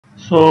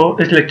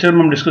इस लेक्चर में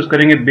हम डिस्कस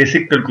करेंगे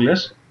बेसिक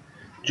कैलकुलस।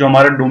 जो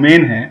हमारा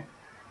डोमेन है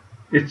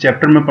इस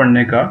चैप्टर में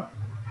पढ़ने का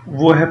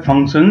वो है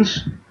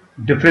फंक्शंस,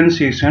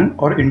 डिफरेंशिएशन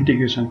और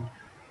इंटीग्रेशन।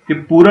 ये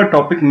पूरा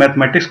टॉपिक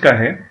मैथमेटिक्स का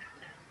है,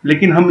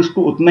 लेकिन हम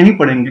इसको उतना ही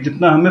पढ़ेंगे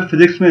जितना हमें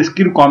फिजिक्स में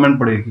इसकी रिक्वायरमेंट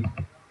पड़ेगी।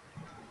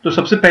 तो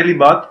सबसे पहली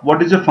बात,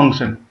 what is a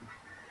function?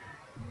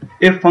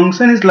 A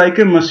function is like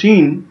a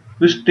machine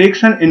which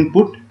takes N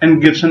input and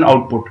gives an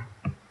output.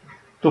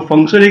 तो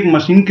फंक्शन एक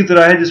मशीन की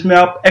तरह है जिसमें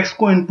आप x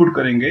को इनपुट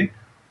करेंगे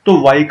तो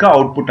y का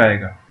आउटपुट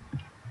आएगा।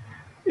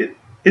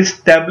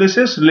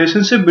 Establishes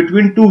relationship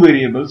between two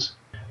variables।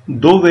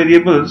 दो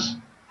वेरिएबल्स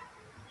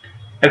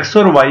x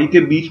और y के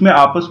बीच में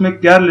आपस में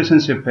क्या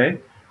रिलेशनशिप है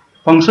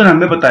फंक्शन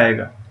हमें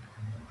बताएगा।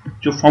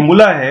 जो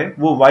फॉर्मूला है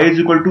वो y is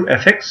equal to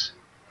F x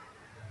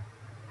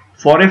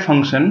for a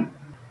function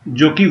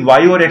जो कि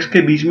y और x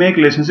के बीच में एक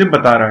रिलेशनशिप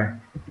बता रहा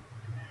है,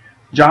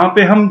 जहां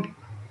पे हम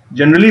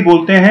जनरली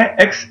बोलते हैं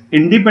x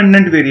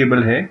इंडिपेंडेंट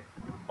वेरिएबल है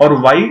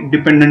और y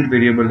डिपेंडेंट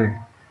वेरिएबल है।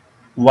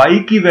 y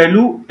की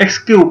वैल्यू x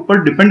के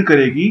ऊपर डिपेंड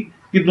करेगी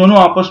कि दोनों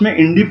आपस में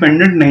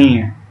इंडिपेंडेंट नहीं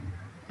है।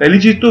 पहली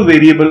चीज तो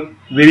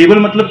वेरिएबल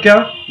मतलब क्या?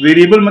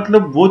 वेरिएबल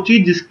मतलब वो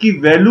चीज जिसकी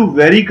वैल्यू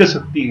वेरी कर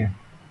सकती है।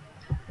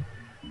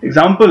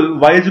 Example,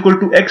 y is equal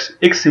to x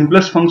एक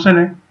सिंपलेस्ट फंक्शन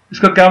है।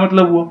 इसका क्या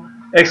मतलब हुआ?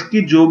 x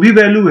की जो भी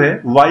वैल्यू है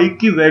y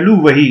की वैल्यू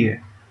वही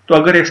है। तो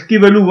अगर x की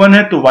वैल्यू 1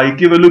 है तो y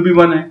की वैल्यू भी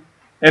 1 है,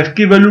 x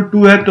की वैल्यू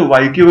 2 है तो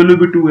y की वैल्यू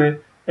भी 2 है,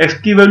 x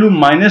की वैल्यू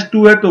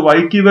 -2 है तो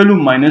y की वैल्यू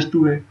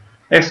 -2 है।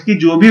 x की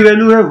जो भी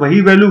वैल्यू है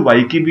वही वैल्यू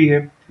y की भी है।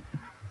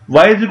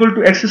 y is equal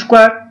to x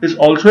square is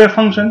also a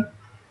function.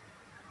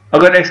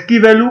 अगर x की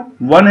वैल्यू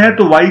 1 है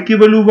तो y की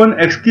वैल्यू 1,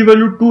 x की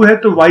वैल्यू 2 है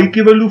तो y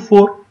की वैल्यू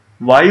 4।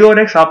 y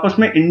और x आपस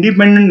में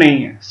इंडिपेंडेंट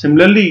नहीं है।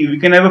 Similarly we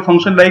can have a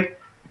function like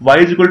y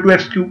is equal to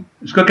x cube.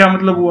 इसका क्या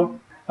मतलब हुआ?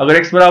 अगर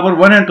x बराबर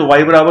 1 है तो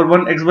y बराबर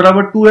 1, x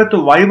बराबर 2 है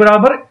तो y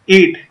बराबर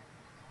 8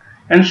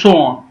 and so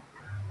on.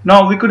 Now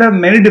we could have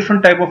many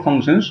different type of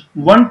functions.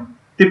 One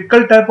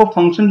typical type of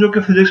function जो कि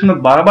फिजिक्स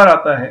में बार बार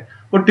आता है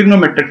वो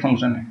ट्रिग्नोमेट्रिक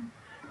फंक्शन है।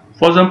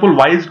 For example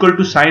y is equal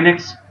to sine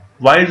x,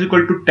 y is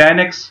equal to ten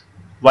x,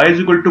 y is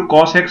equal to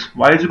cos x,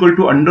 y is equal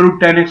to under root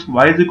ten x,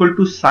 y is equal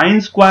to sine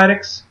square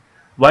x,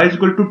 y is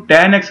equal to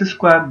ten x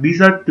square.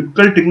 These are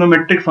typical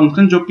trigonometric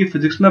function जो कि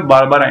physics में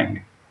बार बार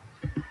आएंगे।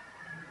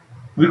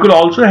 We could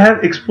also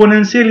have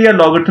exponential या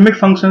logarithmic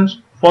functions.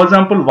 For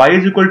example, y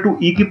is equal to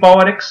e की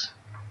power x,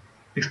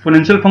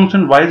 exponential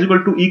function y is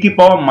equal to e की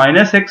power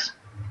minus x,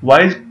 y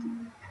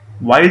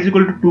is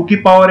equal to 2 की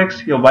power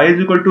x या y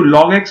is equal to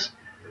log x,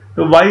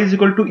 तो y is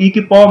equal to e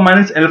की power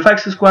minus alpha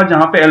x square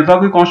जहां पे alpha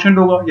कोई constant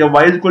होगा, या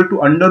y is equal to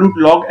under root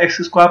log x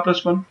square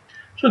plus 1।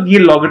 So ये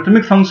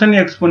logarithmic function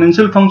या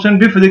exponential function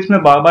भी फिजिक्स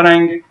में बार बार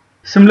आएंगे।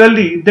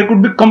 Similarly, there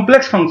could be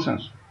complex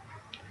functions।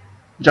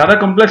 ज्यादा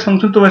complex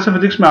function तो वैसे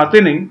फिजिक्स में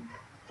आते नहीं।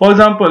 For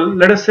example,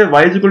 let us say y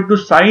is equal to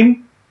sin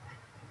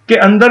के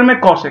अंदर में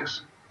cos x,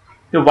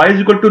 या y is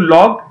equal to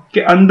log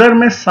के अंदर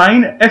में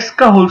sin x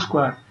का होल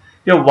स्क्वायर,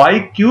 या y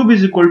cube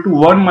is equal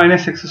to 1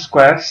 minus x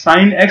square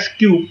sin x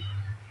cube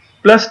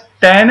plus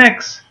tan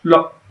x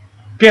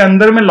के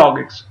अंदर में log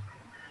x।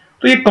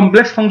 तो ये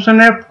कॉम्प्लेक्स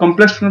फंक्शन है।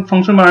 कॉम्प्लेक्स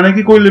फंक्शन बनाने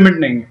की कोई लिमिट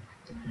नहीं है।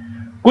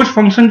 कुछ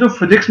फंक्शन जो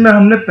फिजिक्स में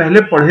हमने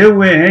पहले पढ़े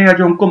हुए हैं या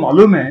जो हमको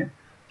मालूम है,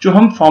 जो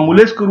हम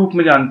फॉर्मूलेस के रूप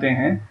में जानते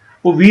हैं,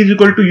 वो v is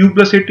equal to you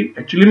plus eighty.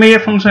 Actually में ये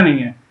फंक्शन ही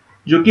है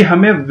जो कि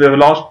हमें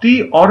वेलोसिटी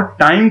और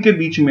टाइम के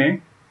बीच में,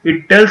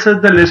 it tells us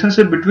the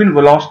relationship between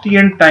velocity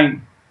and time.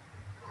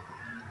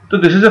 तो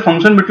this is a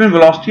function between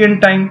velocity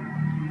and time.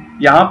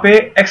 यहाँ पे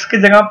x के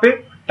जगह पे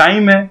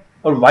टाइम है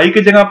और y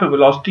के जगह पे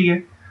वेलोसिटी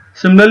है।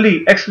 Similarly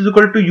x is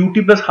equal to U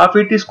T plus half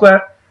eighty square.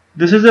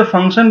 This is a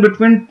function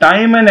between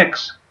time and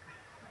x।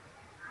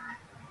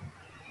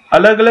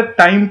 अलग अलग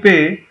टाइम पे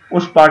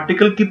उस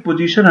पार्टिकल की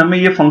पोजीशन हमें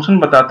ये फंक्शन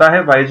बताता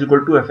है y is equal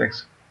to F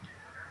x.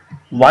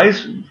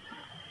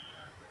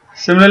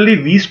 Similarly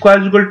v square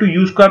is equal to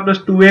you square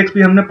plus 2ax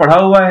भी हमने पढ़ा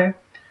हुआ है।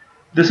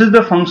 This is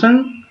the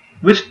function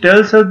which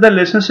tells us the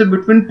relationship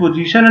between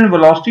position and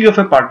velocity of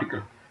A particle.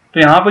 तो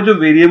यहाँ पे जो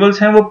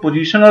variables हैं वो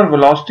पोजीशन और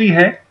वेलोसिटी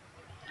है,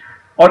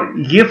 और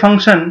ये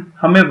फंक्शन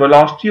हमें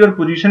वेलोसिटी और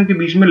पोजीशन के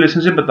बीच में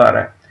रिलेशनशिप बता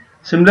रहा है।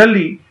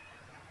 Similarly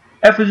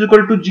f is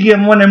equal to ji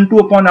m1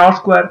 m2 upon r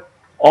square,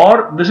 or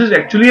this is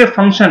actually a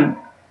function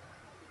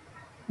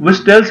which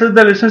tells us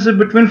the relationship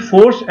between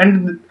force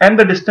and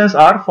the distance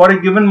r for a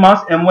given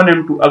mass m1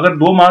 m2। अगर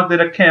दो मास दे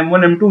रखे हैं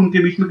m1 m2,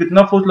 उनके बीच में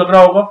कितना force लग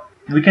रहा होगा,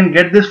 we can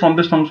get this from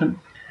this function।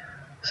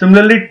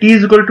 Similarly, t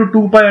is equal to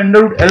 2 pi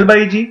under root l by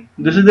g।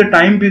 this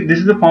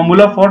is the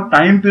formula for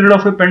time period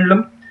of a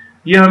pendulum।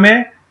 ये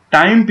हमें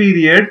time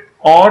period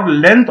और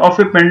length of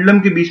A pendulum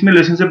के बीच में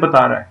relationship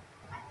बता रहा है।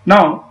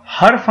 Now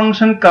हर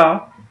function का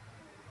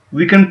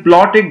we can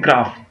plot a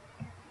graph।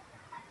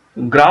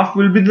 Graph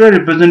will be the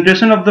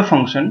representation of the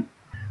function,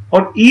 or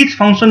each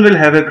function will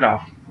have a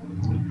graph।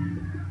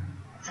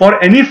 For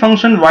any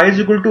function y is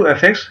equal to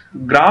fx,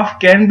 graph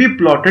can be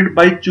plotted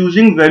by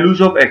choosing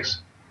values of x।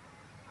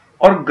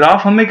 और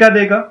graph हमें क्या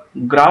देगा?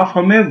 Graph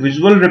हमें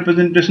visual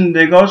representation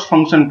देगा उस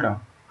function का।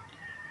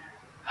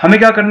 हमें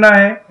क्या करना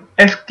है?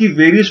 x की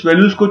वेरियस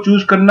वैल्यूज को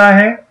चूज करना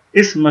है,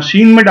 इस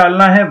मशीन में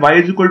डालना है y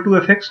is equal to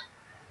F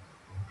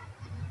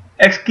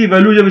x की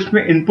वैल्यू जब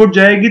इसमें इनपुट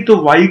जाएगी तो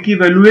y की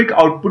वैल्यू एक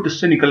आउटपुट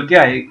इससे निकल के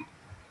आएगी।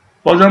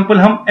 फॉर एग्जाम्पल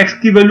हम x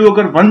की वैल्यू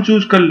अगर 1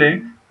 चूज कर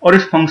लें और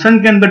इस फंक्शन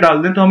के अंदर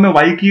डाल दें तो हमें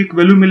y की एक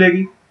वैल्यू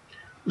मिलेगी।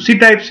 उसी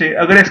टाइप से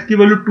अगर x की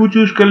वैल्यू 2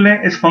 चूज कर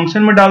लें, इस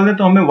फंक्शन में डाल दें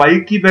तो हमें y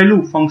की वैल्यू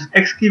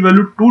x की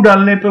वैल्यू 2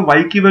 डालने पर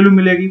y की वैल्यू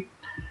मिलेगी।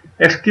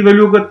 x की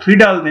वैल्यू अगर 3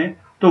 डाल दें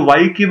तो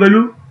y की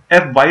value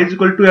y is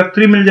equal to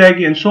f3 मिल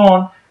जाएगी एंड सो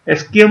ऑन।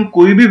 x की हम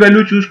कोई भी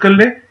वैल्यू चूज कर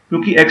ले,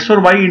 क्योंकि x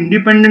और y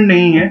इंडिपेंडेंट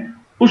नहीं है,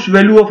 उस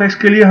वैल्यू ऑफ x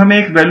के लिए हमें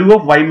एक वैल्यू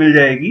ऑफ y मिल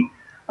जाएगी।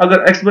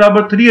 अगर x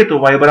बराबर 3 है तो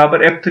y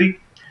बराबर f3।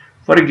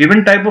 For a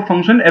given type of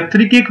function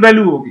f3 की एक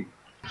वैल्यू होगी।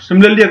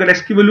 सिमिलरली अगर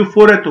x की वैल्यू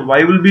 4 है तो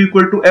y will be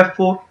equal to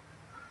f4।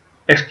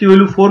 x की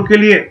वैल्यू 4 के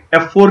लिए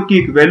f4 की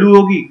एक वैल्यू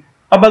होगी।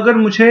 अब अगर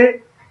मुझे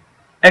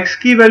x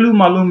की वैल्यू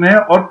मालूम है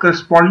और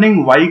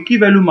करस्पॉन्डिंग y की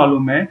वैल्यू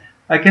मालूम है,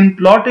 I can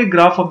plot a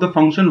graph of the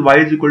function y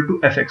is equal to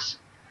fx।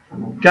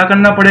 क्या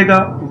करना पड़ेगा?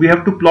 We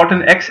have to plot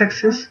N x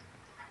axis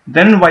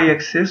then y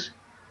axis,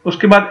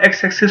 उसके बाद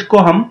x एक्सिस को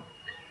हम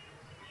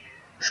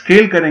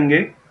स्केल करेंगे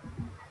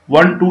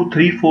 1 2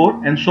 3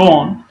 4 एंड सो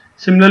ऑन।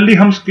 सिमिलरली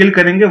हम स्केल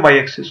करेंगे y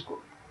एक्सिस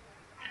को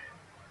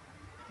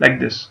लाइक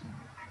दिस।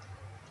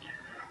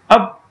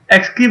 अब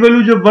x की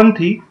वैल्यू जब 1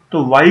 थी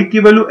तो y की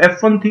वैल्यू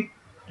f1 थी,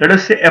 लेट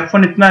अस से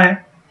f1 इतना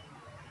है।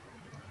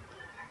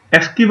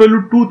 x की वैल्यू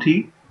 2 थी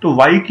तो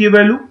y की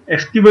वैल्यू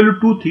x की वैल्यू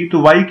 2 थी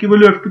तो y की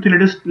वैल्यू f2 थी,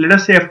 लेट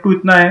अस से f2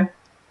 इतना है।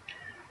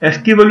 x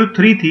की वैल्यू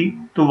 3 थी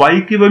तो y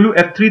की वैल्यू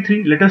f3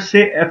 थी, लेट अस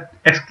से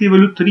x की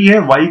वैल्यू 3 है,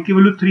 y की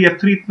वैल्यू 3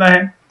 f3 इतना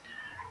है।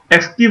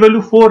 x की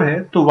वैल्यू 4 है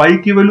तो y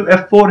की वैल्यू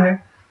f4 है,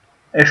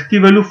 x की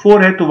वैल्यू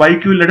 4 है तो y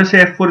की वैल्यू लेट अस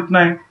से f4 इतना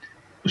है।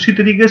 उसी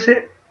तरीके से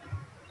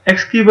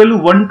x की वैल्यू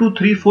 1 2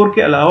 3 4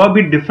 के अलावा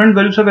भी डिफरेंट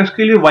वैल्यूज ऑफ x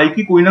के लिए y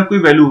की कोई ना कोई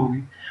वैल्यू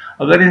होगी।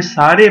 अगर इन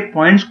सारे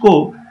पॉइंट्स को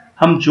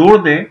हम जोड़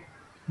दें,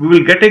 we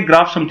will get a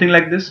graph something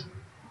like this.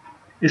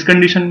 इस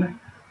कंडीशन में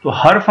तो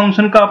हर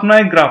फंक्शन का अपना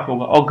एक ग्राफ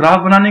होगा, और ग्राफ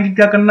बनाने की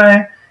क्या करना है,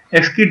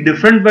 x की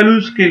डिफरेंट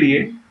वैल्यूज के लिए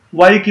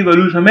y की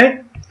वैल्यूज हमें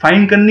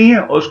फाइंड करनी है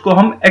और उसको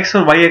हम x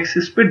और y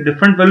एक्सिस पे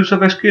डिफरेंट वैल्यूज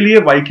ऑफ x के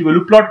लिए y की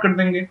वैल्यू प्लॉट कर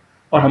देंगे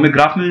और हमें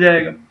ग्राफ मिल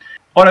जाएगा।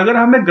 और अगर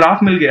हमें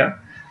ग्राफ मिल गया,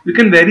 we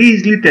can very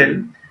easily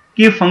tell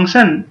कि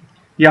फंक्शन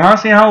यहां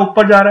से यहां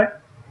ऊपर जा रहा है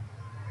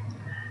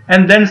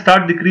and then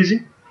start decreasing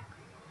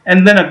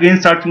and then again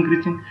start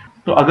increasing.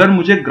 तो अगर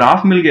मुझे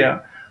ग्राफ मिल गया,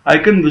 आई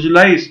कैन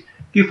विजुलाइज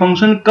कि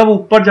फंक्शन कब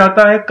ऊपर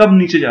जाता है, कब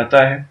नीचे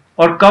जाता है,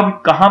 और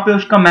कब कहां पे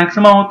उसका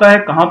मैक्सिमा होता है,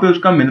 कहां पे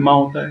उसका मिनिमा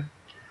होता है।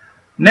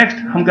 नेक्स्ट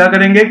हम क्या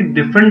करेंगे कि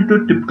डिफरेंट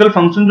टिपिकल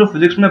फंक्शन जो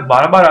फिजिक्स में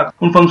बार बार आते हैं,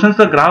 उन फंक्शंस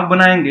का ग्राफ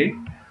बनाएंगे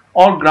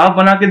और ग्राफ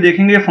बना के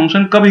देखेंगे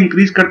फंक्शन कब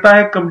इंक्रीज करता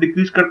है, कब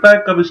डिक्रीज करता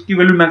है, कब इसकी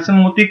वैल्यू मैक्सिमम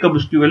होती है, कब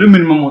इसकी वैल्यू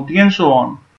मिनिमम होती है एंड सो ऑन।